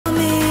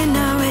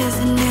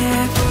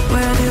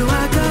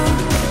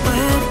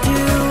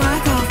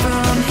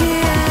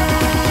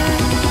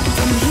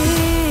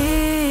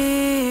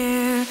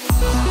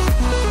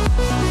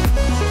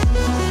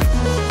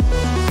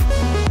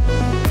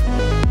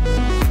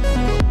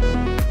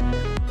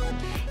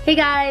Hey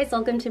guys,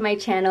 welcome to my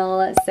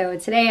channel. So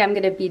today I'm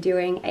gonna be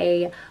doing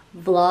a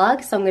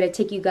vlog. So I'm gonna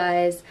take you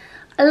guys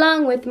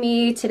along with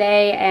me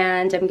today,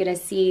 and I'm gonna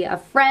see a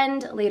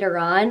friend later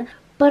on.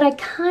 But I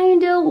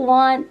kind of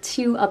want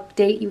to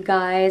update you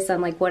guys on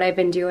like what I've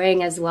been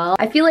doing as well.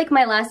 I feel like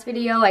my last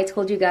video I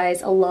told you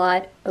guys a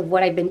lot of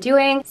what I've been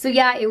doing. So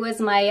yeah, it was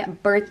my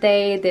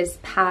birthday this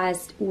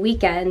past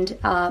weekend,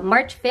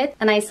 March 5th,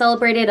 and I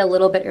celebrated a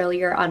little bit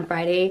earlier on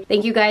Friday.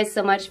 Thank you guys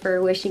so much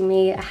for wishing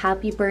me a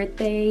happy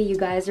birthday. You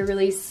guys are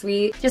really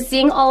sweet. Just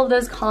seeing all of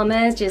those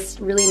comments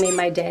just really made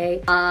my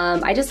day.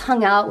 I just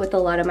hung out with a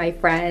lot of my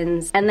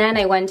friends, and then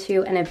I went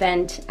to an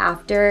event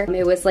after.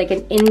 It was like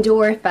an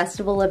indoor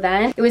festival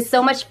event. It was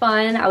so much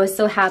fun. I was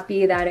so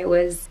happy that it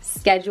was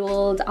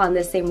scheduled on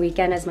the same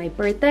weekend as my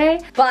birthday,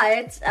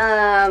 but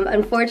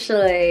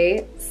unfortunately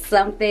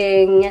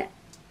something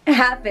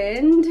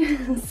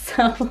happened.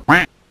 So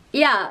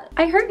yeah,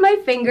 I hurt my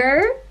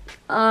finger.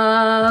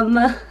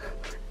 I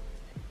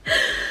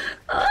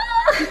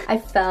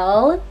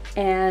fell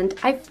and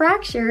I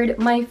fractured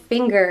my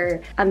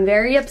finger. I'm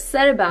very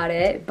upset about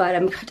it, but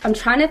I'm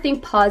trying to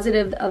think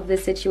positive of the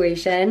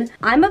situation.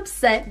 I'm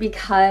upset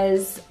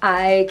because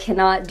I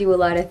cannot do a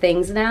lot of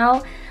things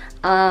now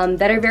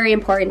that are very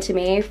important to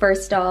me.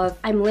 First off,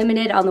 I'm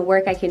limited on the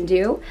work I can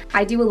do.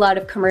 I do a lot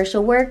of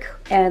commercial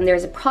work and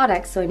there's a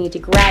product, so I need to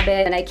grab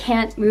it and I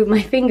can't move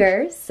my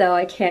fingers, so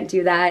I can't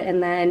do that.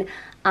 And then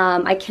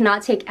I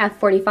cannot take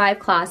F45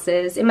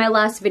 classes. In my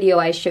last video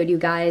I showed you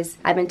guys,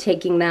 I've been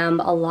taking them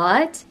a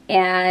lot,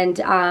 and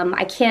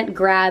I can't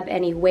grab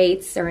any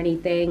weights or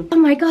anything. Oh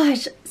my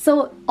gosh.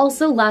 So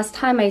also last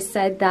time I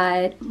said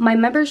that my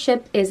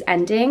membership is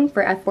ending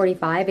for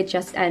F45, it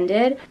just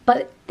ended,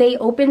 but they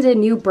opened a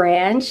new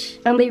branch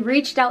and they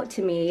reached out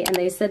to me and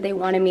they said they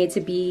wanted me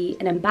to be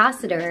an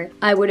ambassador.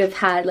 I would have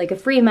had like a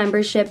free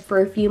membership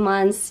for a few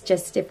months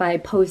just if I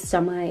post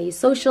on my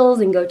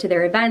socials and go to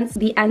their events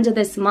the end of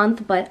this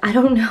month, but I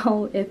don't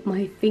know if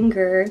my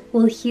finger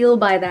will heal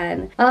by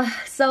then.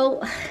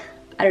 So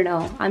I don't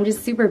know, I'm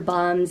just super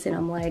bummed and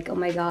I'm like, oh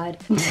my god.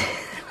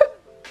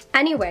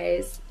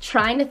 Anyways,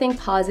 trying to think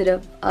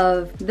positive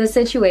of the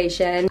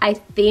situation. I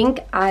think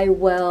I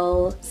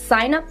will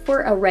sign up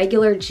for a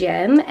regular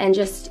gym and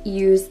just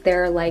use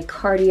their like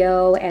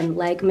cardio and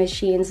leg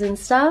machines and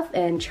stuff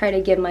and try to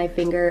give my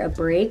finger a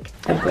break.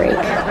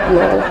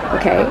 Whoa,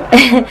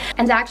 okay.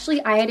 And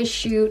actually I had a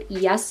shoot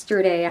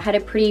yesterday. I had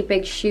a pretty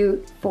big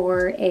shoot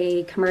for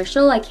a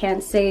commercial. I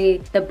can't say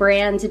the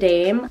brand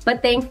name,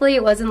 but thankfully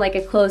it wasn't like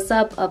a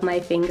close-up of my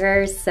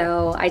fingers,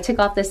 so I took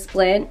off the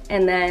splint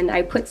and then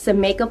I put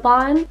some makeup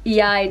on.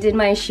 Yeah, I did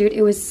my shoot.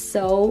 It was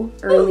so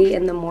early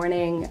in the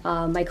morning.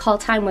 My call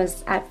time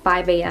was at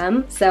 5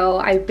 a.m. so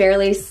I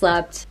barely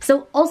slept.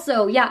 So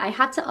also, yeah, I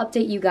have to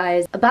update you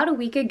guys. About a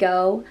week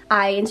ago,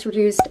 I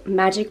introduced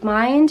Magic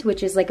Mind,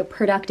 which is like a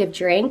productive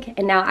drink,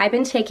 and now I've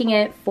been taking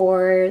it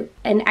for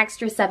an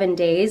extra 7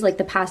 days, like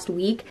the past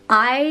week.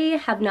 I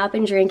have not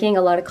been drinking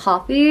a lot of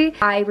coffee.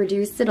 I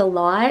reduced it a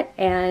lot,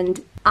 and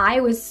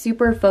I was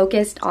super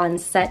focused on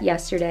set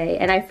yesterday,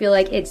 and I feel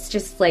like it's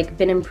just like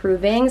been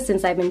improving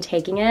since I've been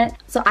taking it.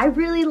 So I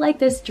really like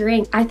this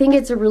drink. I think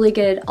it's a really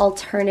good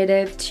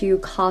alternative to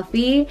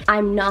coffee.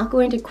 I'm not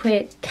going to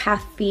quit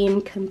caffeine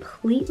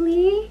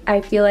completely.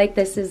 I feel like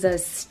this is a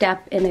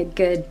step in a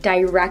good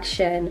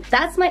direction.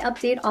 That's my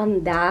update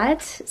on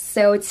that.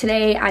 So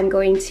today I'm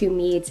going to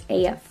meet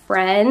a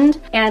friend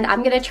and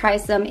I'm gonna try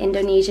some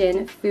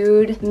Indonesian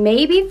food,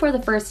 maybe for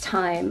the first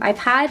time. I've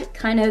had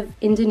kind of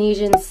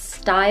Indonesian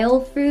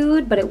style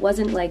food, but it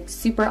wasn't like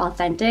super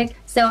authentic.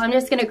 So I'm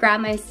just gonna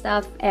grab my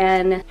stuff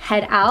and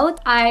head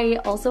out. I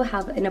also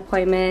have an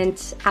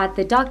appointment at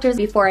the doctor's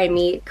before I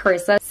meet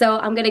Carissa. So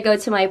I'm gonna go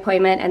to my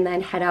appointment and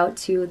then head out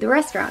to the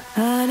restaurant.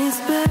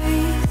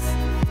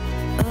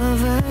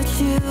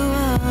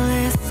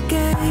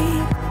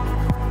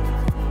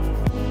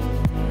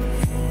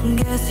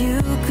 Guess you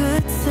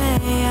could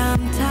say I'm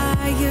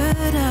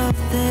tired of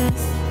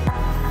this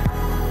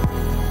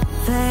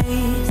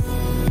phase.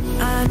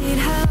 I need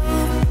help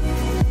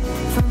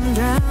from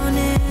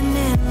drowning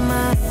in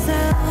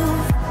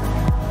myself,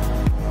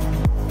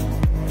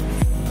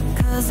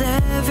 'cause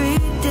every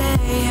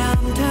day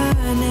I'm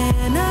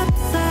turning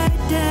upside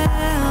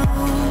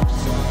down,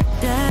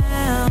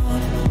 down.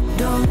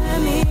 Don't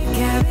let me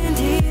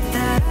guarantee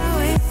that I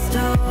waste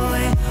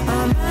away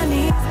on my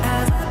knees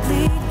as I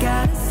plead.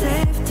 Gotta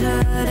save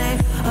today.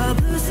 A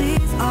blue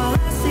sea's all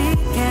I see.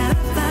 Can I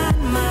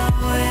find my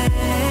way?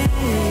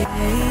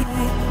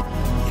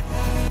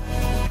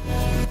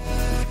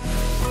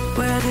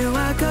 Where do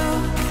I go?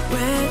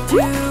 Where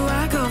do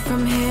I go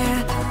from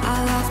here?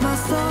 I lost my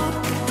soul.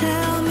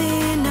 Tell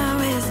me now,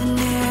 is it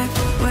near?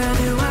 Where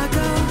do I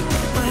go?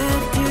 Where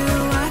do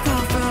I go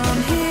from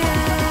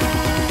here?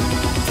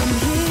 From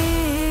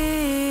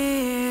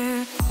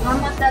here.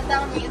 Selamat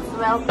datang means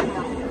welcome.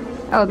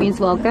 Oh, it means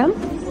welcome?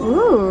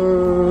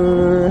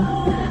 Ooh.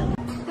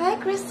 Hi,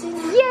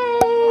 Christina.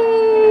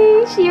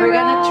 Yay! We're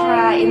gonna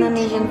try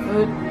Indonesian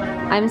food.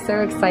 I'm so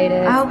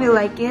excited. I hope you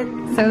like it.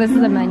 So this is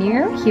the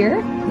menu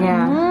here?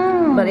 Yeah.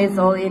 but it's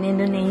all in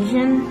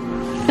Indonesian.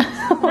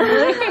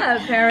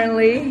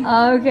 Apparently.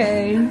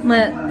 Okay.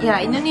 But yeah,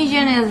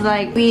 Indonesian is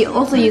like, we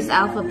also use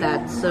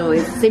alphabet, so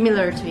it's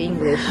similar to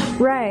English.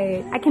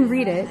 Right. I can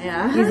read it.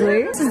 Yeah.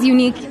 Easily. This is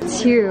unique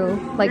too.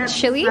 Like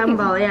chili?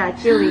 Sambal, yeah,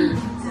 chili.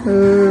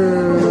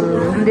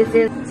 Ooh. And this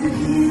is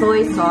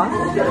soy sauce.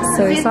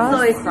 Soy Sweet sauce?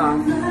 soy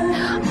sauce.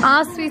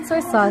 Ah, sweet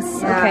soy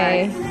sauce. Yeah,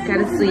 Okay. it's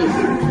kind of sweet.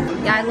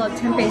 Yeah, I love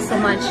tempeh so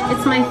much.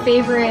 It's my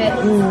favorite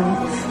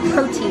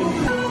protein.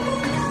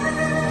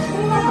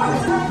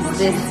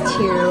 This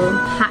too.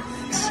 Hot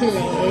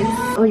chilies.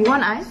 Oh, you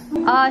want ice?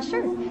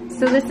 Sure.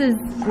 So this is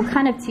what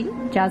kind of tea?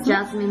 Jasmine?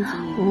 Jasmine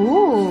tea.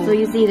 Ooh. So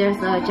you see there's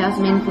a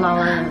jasmine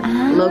flower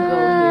logo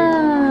here.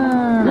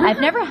 Ah. I've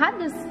never had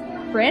this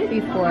brand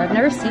before. I've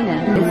never seen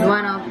it. It's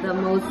one of the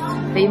most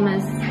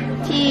famous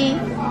tea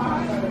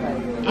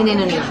in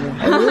Indonesia.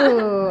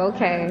 Ooh,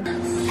 okay.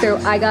 So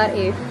I got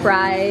a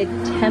fried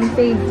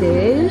tempeh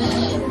dish.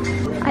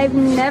 I've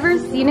never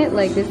seen it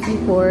like this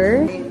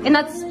before. And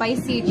that's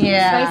spicy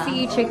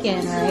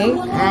chicken, right?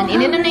 And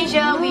in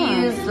Indonesia, we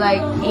use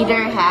like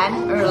either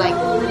hand or like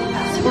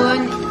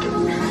spoon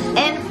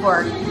and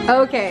fork.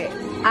 Okay,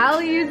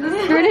 I'll use the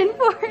spoon and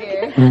fork.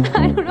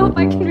 I don't know if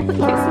I can really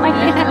use my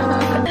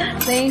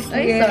hand. Thank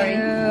you. Sorry.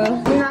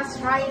 We're not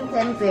trying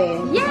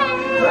tempeh.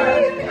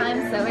 Yay! I'm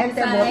so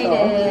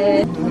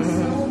excited.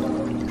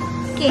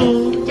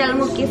 Okay, 잘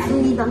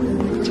먹겠습니다.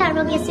 잘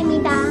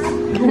먹겠습니다.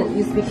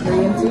 You speak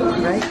Korean too,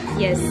 right?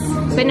 Yes,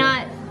 but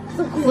not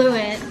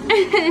fluent.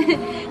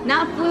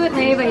 Not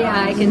fluently, but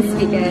yeah, I can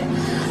speak it.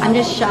 I'm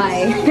just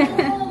shy.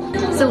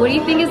 So what do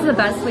you think is the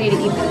best way to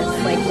eat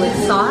this? Like with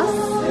sauce?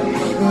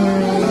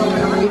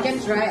 You can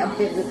try a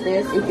bit with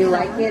this. If you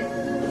like it,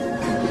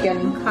 you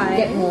can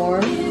get more.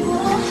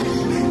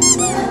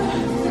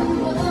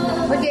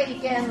 Okay, you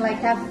can like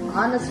have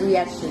honest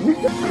reaction.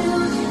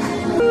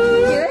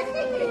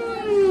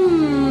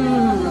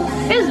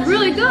 It's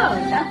really good.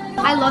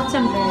 I love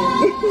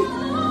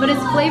tempeh, but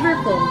it's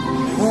flavorful.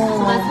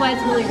 So that's why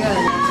it's really good.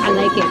 I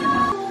like it.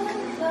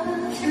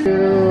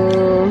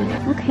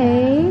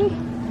 Okay.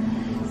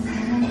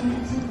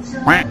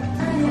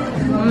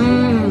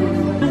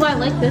 Oh, I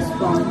like this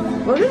one.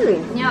 Oh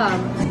really? Yeah.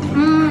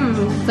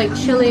 It's like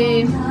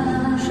chili,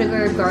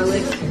 sugar,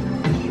 garlic.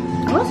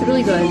 Oh, it's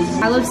really good.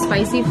 I love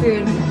spicy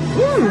food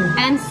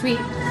and sweet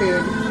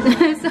food.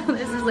 So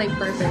this is like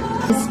perfect.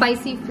 Is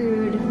spicy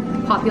food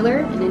popular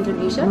in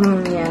Indonesia?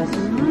 Yes.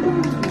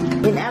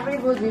 In every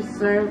food we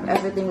serve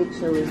everything with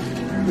chili.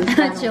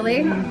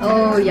 Chili?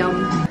 Oh,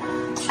 yum.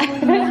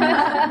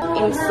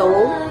 In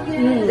Seoul,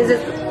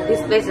 this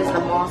place is the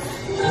most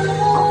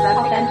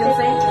authentic, I can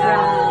say.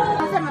 Yeah.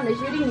 Last time on the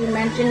shooting, you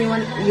mentioned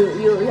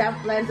you have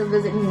plans to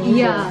visit Indonesia.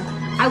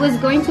 Yeah, I was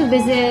going to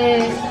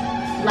visit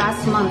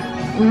last month,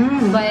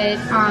 but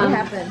what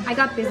happened? I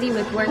got busy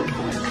with work.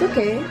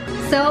 Okay.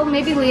 So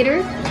maybe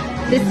later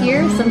this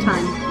year,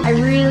 sometime. I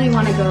really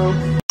want to go.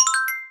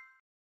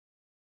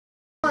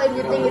 Well, if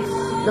you think it's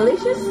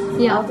delicious,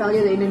 Yeah. I'll tell you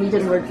the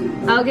Indonesian word.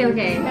 Okay,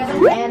 okay.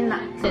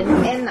 Enak.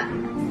 Enak.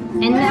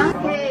 Enak?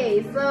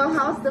 Okay, so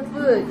how's the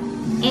food?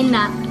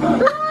 Enak.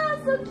 Ah,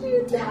 so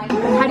cute.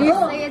 How do you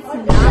say it's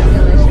not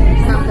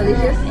delicious? Not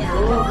delicious?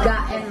 Yeah.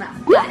 Gak enak.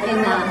 Gak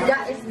enak.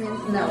 Gak is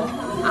means no.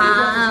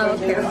 Ah,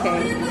 okay, okay.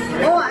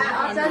 Oh,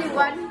 I'll tell you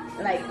one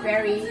like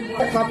very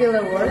popular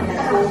word.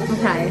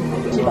 Okay.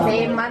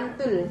 Say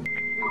mantul.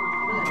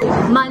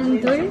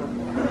 Mandur?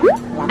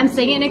 I'm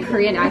saying it in a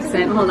Korean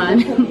accent. Hold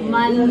on.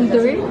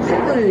 Mandur?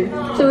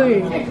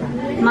 Tul.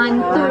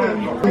 Mantur.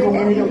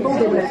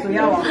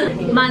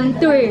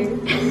 Mantur.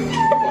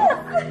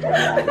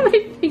 My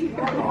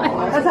finger.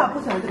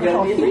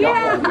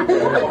 Yeah.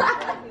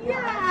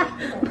 Yeah.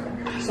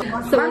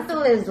 So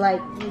Mantul is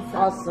like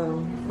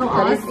awesome. Oh,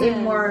 But it's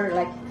in awesome. more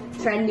like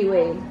trendy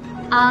way.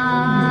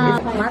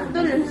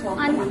 Mantur.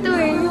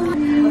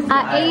 Mantul. I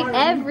ate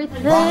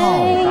everything.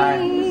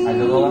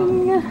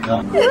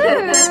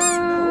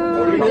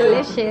 Ooh,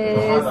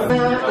 delicious.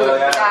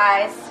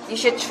 Guys, you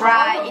should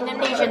try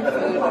Indonesian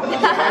food.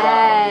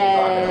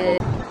 Yes.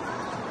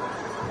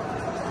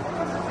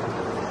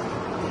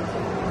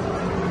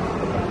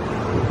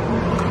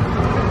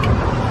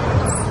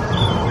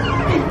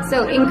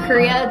 So in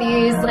Korea,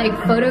 these like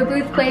photo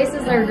booth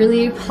places are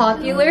really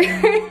popular.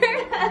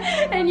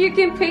 And you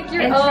can pick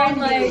your own,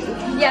 like,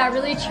 yeah,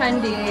 really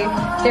trendy.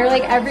 They're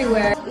like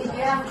everywhere. If you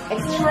have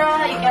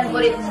extra, you can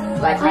put it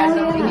like right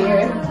over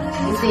here.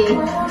 You see?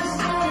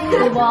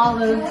 The wall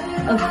of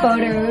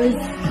photos.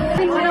 I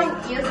think we don't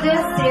use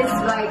this since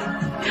like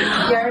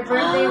your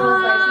birthday was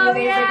like a few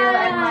days ago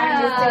and mine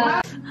is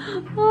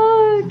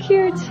Oh,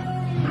 cute.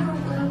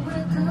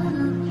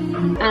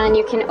 And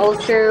you can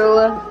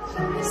also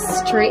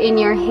straighten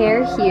your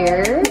hair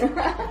here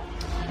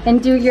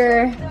and do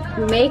your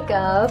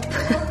makeup.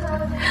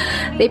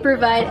 They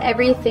provide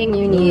everything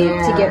you need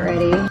to get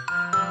ready.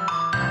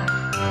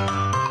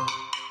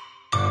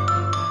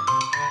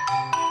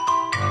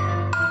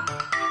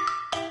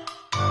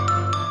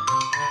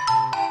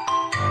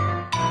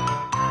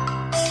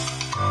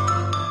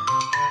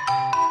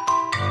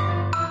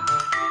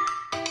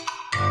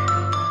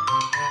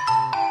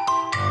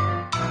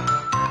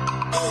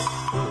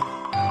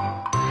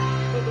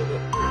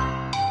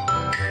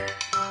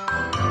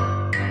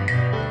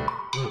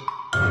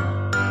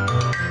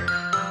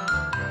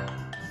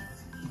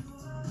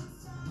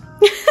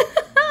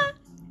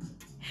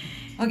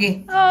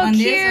 Okay. Oh, on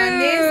cute.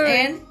 this,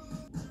 and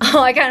Oh,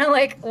 I kind of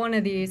like one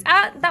of these.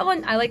 That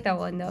one. I like that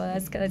one though.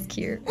 That's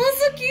cute. oh,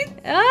 so cute.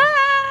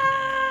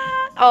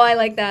 Oh, I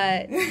like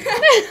that.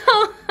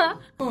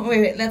 Oh,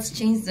 wait, let's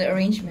change the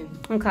arrangement.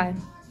 Okay.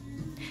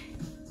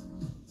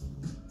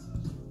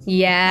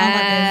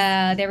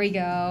 Yeah, there we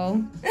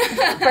go.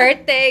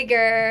 Birthday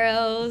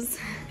girls.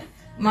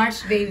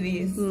 March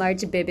babies.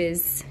 March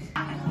babies.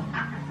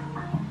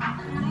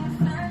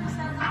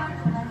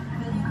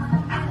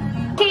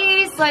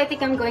 Okay, so I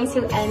think I'm going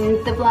to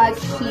end the vlog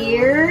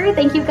here.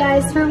 Thank you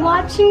guys for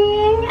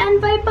watching,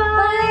 and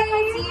bye-bye.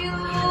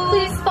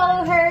 Please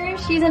follow her.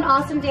 She's an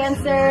awesome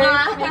dancer.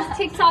 She makes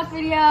TikTok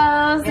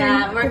videos.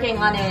 Yeah, I'm working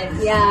on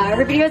it. Yeah,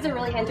 her videos are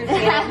really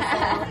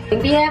entertaining.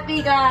 So. Be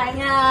happy, guys.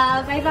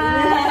 Yeah,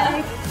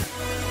 bye-bye.